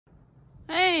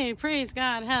Hey, praise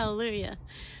God. Hallelujah.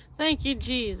 Thank you,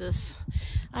 Jesus.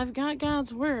 I've got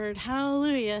God's word.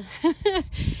 Hallelujah.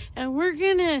 And we're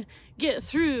going to get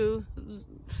through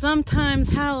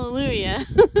sometimes hallelujah,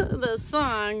 the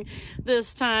song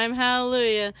this time.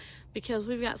 Hallelujah. Because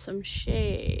we've got some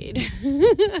shade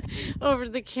over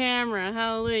the camera.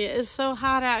 Hallelujah. It's so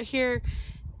hot out here.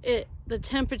 The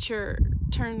temperature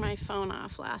turned my phone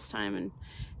off last time, and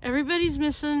everybody's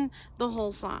missing the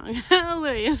whole song.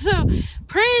 Hallelujah. So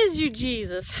praise you,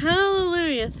 Jesus.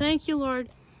 Hallelujah. Thank you, Lord.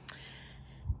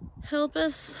 Help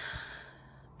us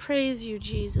praise you,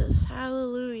 Jesus.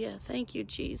 Hallelujah. Thank you,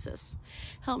 Jesus.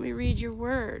 Help me read your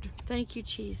word. Thank you,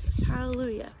 Jesus.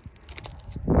 Hallelujah.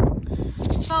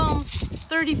 Psalms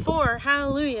 34.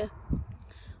 Hallelujah.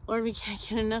 Lord, we can't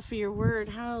get enough of your word.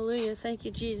 Hallelujah. Thank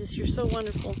you, Jesus. You're so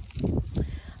wonderful.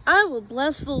 I will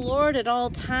bless the Lord at all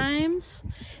times.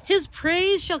 His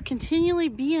praise shall continually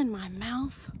be in my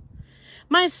mouth.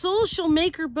 My soul shall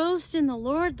make her boast in the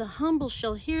Lord. The humble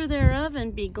shall hear thereof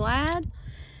and be glad.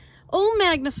 O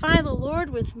magnify the Lord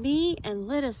with me, and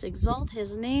let us exalt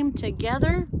his name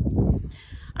together.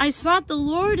 I sought the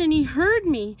Lord, and he heard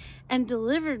me and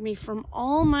delivered me from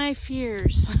all my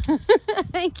fears.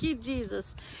 Thank you,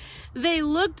 Jesus. They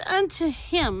looked unto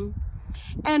him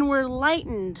and were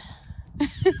lightened.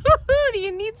 Do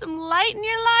you need some light in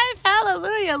your life?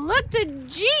 Hallelujah. Look to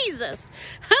Jesus.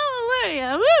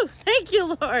 Hallelujah. Woo. Thank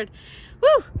you, Lord.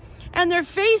 Woo. And their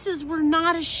faces were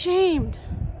not ashamed.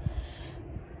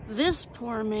 This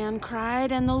poor man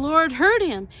cried, and the Lord heard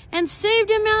him and saved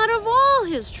him out of all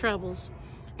his troubles.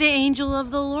 The angel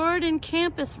of the Lord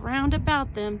encampeth round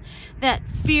about them that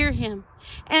fear him,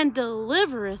 and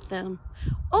delivereth them.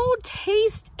 O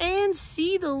taste and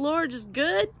see the Lord is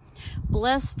good.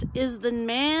 Blessed is the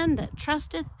man that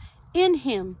trusteth in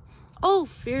him. O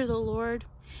fear the Lord,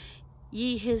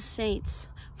 ye his saints,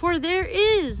 for there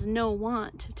is no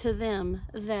want to them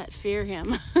that fear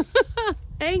him.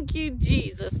 Thank you,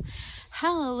 Jesus.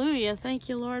 Hallelujah. Thank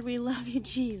you, Lord. We love you,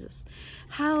 Jesus.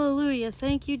 Hallelujah.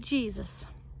 Thank you, Jesus.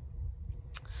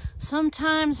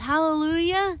 Sometimes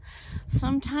hallelujah,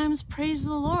 sometimes praise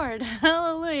the Lord.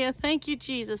 Hallelujah. Thank you,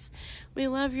 Jesus. We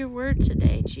love your word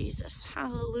today, Jesus.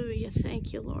 Hallelujah.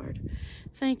 Thank you, Lord.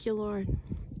 Thank you, Lord.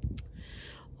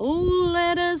 Oh,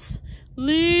 let us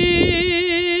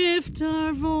lift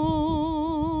our voices,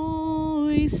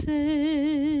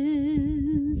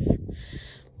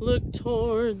 look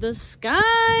toward the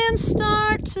sky and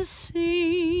start to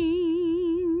sing.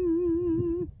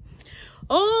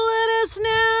 Oh, let us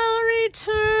now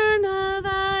return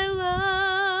thy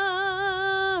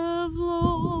love,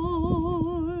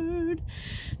 Lord.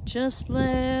 Just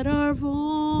let our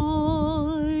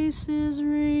voices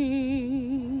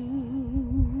ring.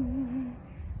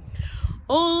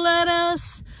 Oh, let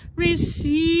us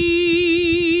receive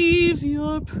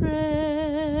your presence.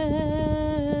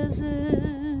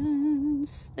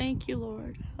 Thank you,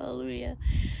 Lord. Hallelujah.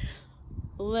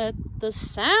 Let the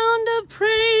sound of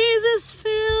praises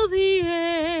fill the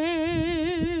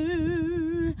air.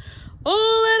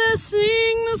 Oh, let us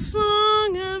sing the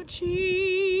song of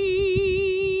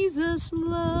Jesus'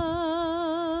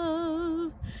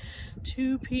 love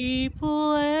to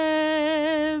people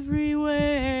everywhere.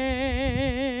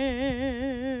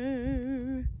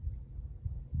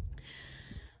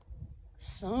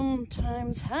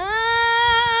 Sometimes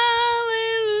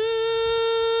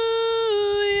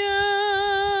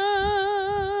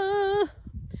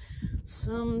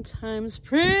sometimes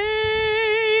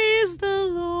praise the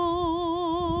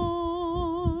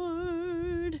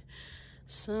Lord,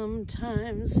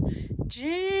 sometimes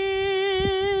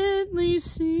gently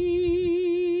singing,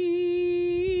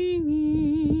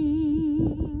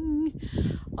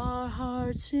 our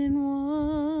hearts in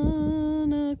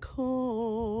one accord.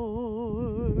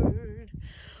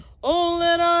 Oh,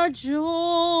 let our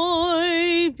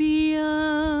joy be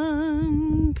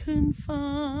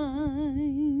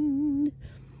unconfined.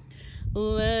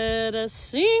 Let us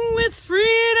sing with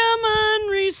freedom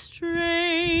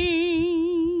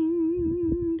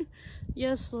unrestrained.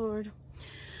 Yes, Lord.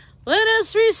 Let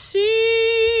us receive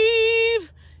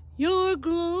your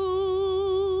glory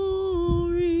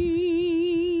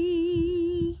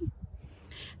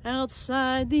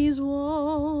outside these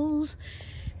walls,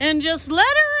 and just let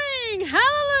it ring.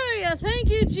 Hallelujah. Thank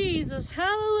you, Jesus.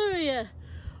 Hallelujah.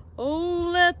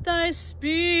 Oh, let thy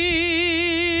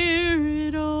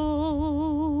spirit overflow.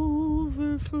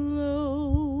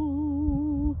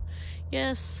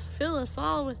 Yes, fill us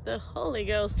all with the Holy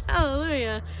Ghost.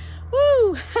 Hallelujah.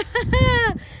 Woo!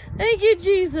 Thank you,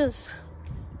 Jesus.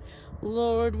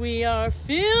 Lord, we are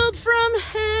filled from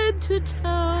head to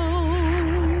toe.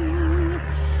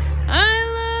 I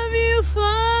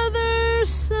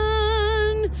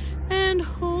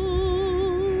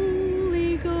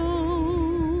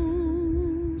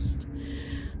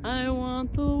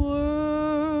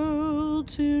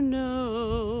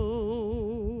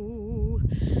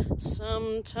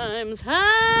Sometimes hallelujah.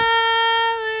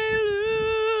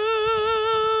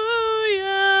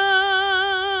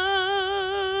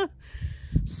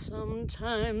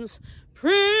 Sometimes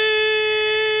praise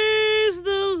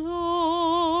the Lord.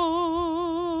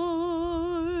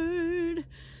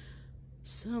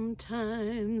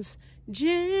 Sometimes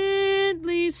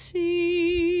gently singing,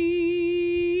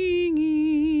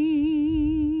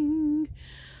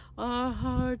 our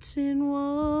hearts in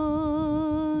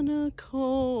one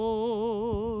accord.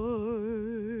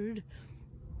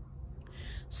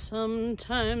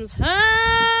 Sometimes hallelujah.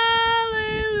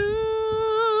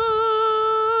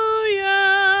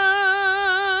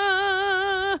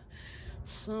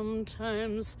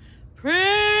 Sometimes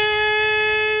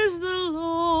praise the Lord.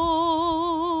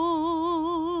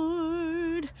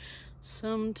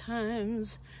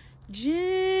 Sometimes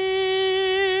gently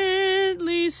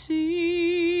singing,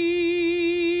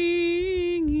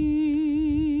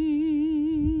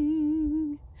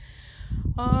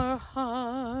 our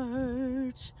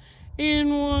hearts in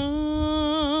one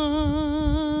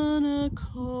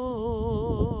accord.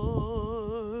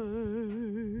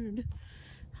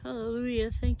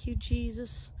 Hallelujah. Thank you,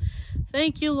 Jesus.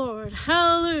 Thank you, Lord.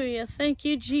 Hallelujah. Thank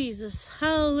you, Jesus.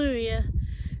 Hallelujah.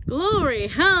 Glory.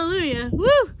 Hallelujah.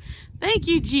 Woo. Thank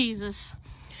you, Jesus.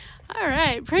 All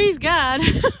right. Praise God.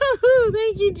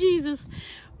 Thank you, Jesus.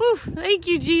 Woo. Thank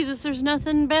you, Jesus. There's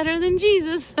nothing better than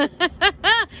Jesus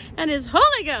and his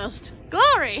Holy Ghost.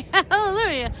 Glory.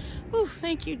 Hallelujah. Woo.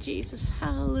 Thank you, Jesus.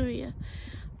 Hallelujah.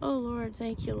 Oh, Lord.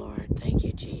 Thank you, Lord. Thank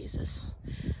you, Jesus.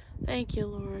 Thank you,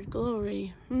 Lord.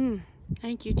 Glory.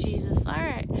 Thank you, Jesus. All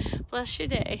right. Bless your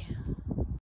day.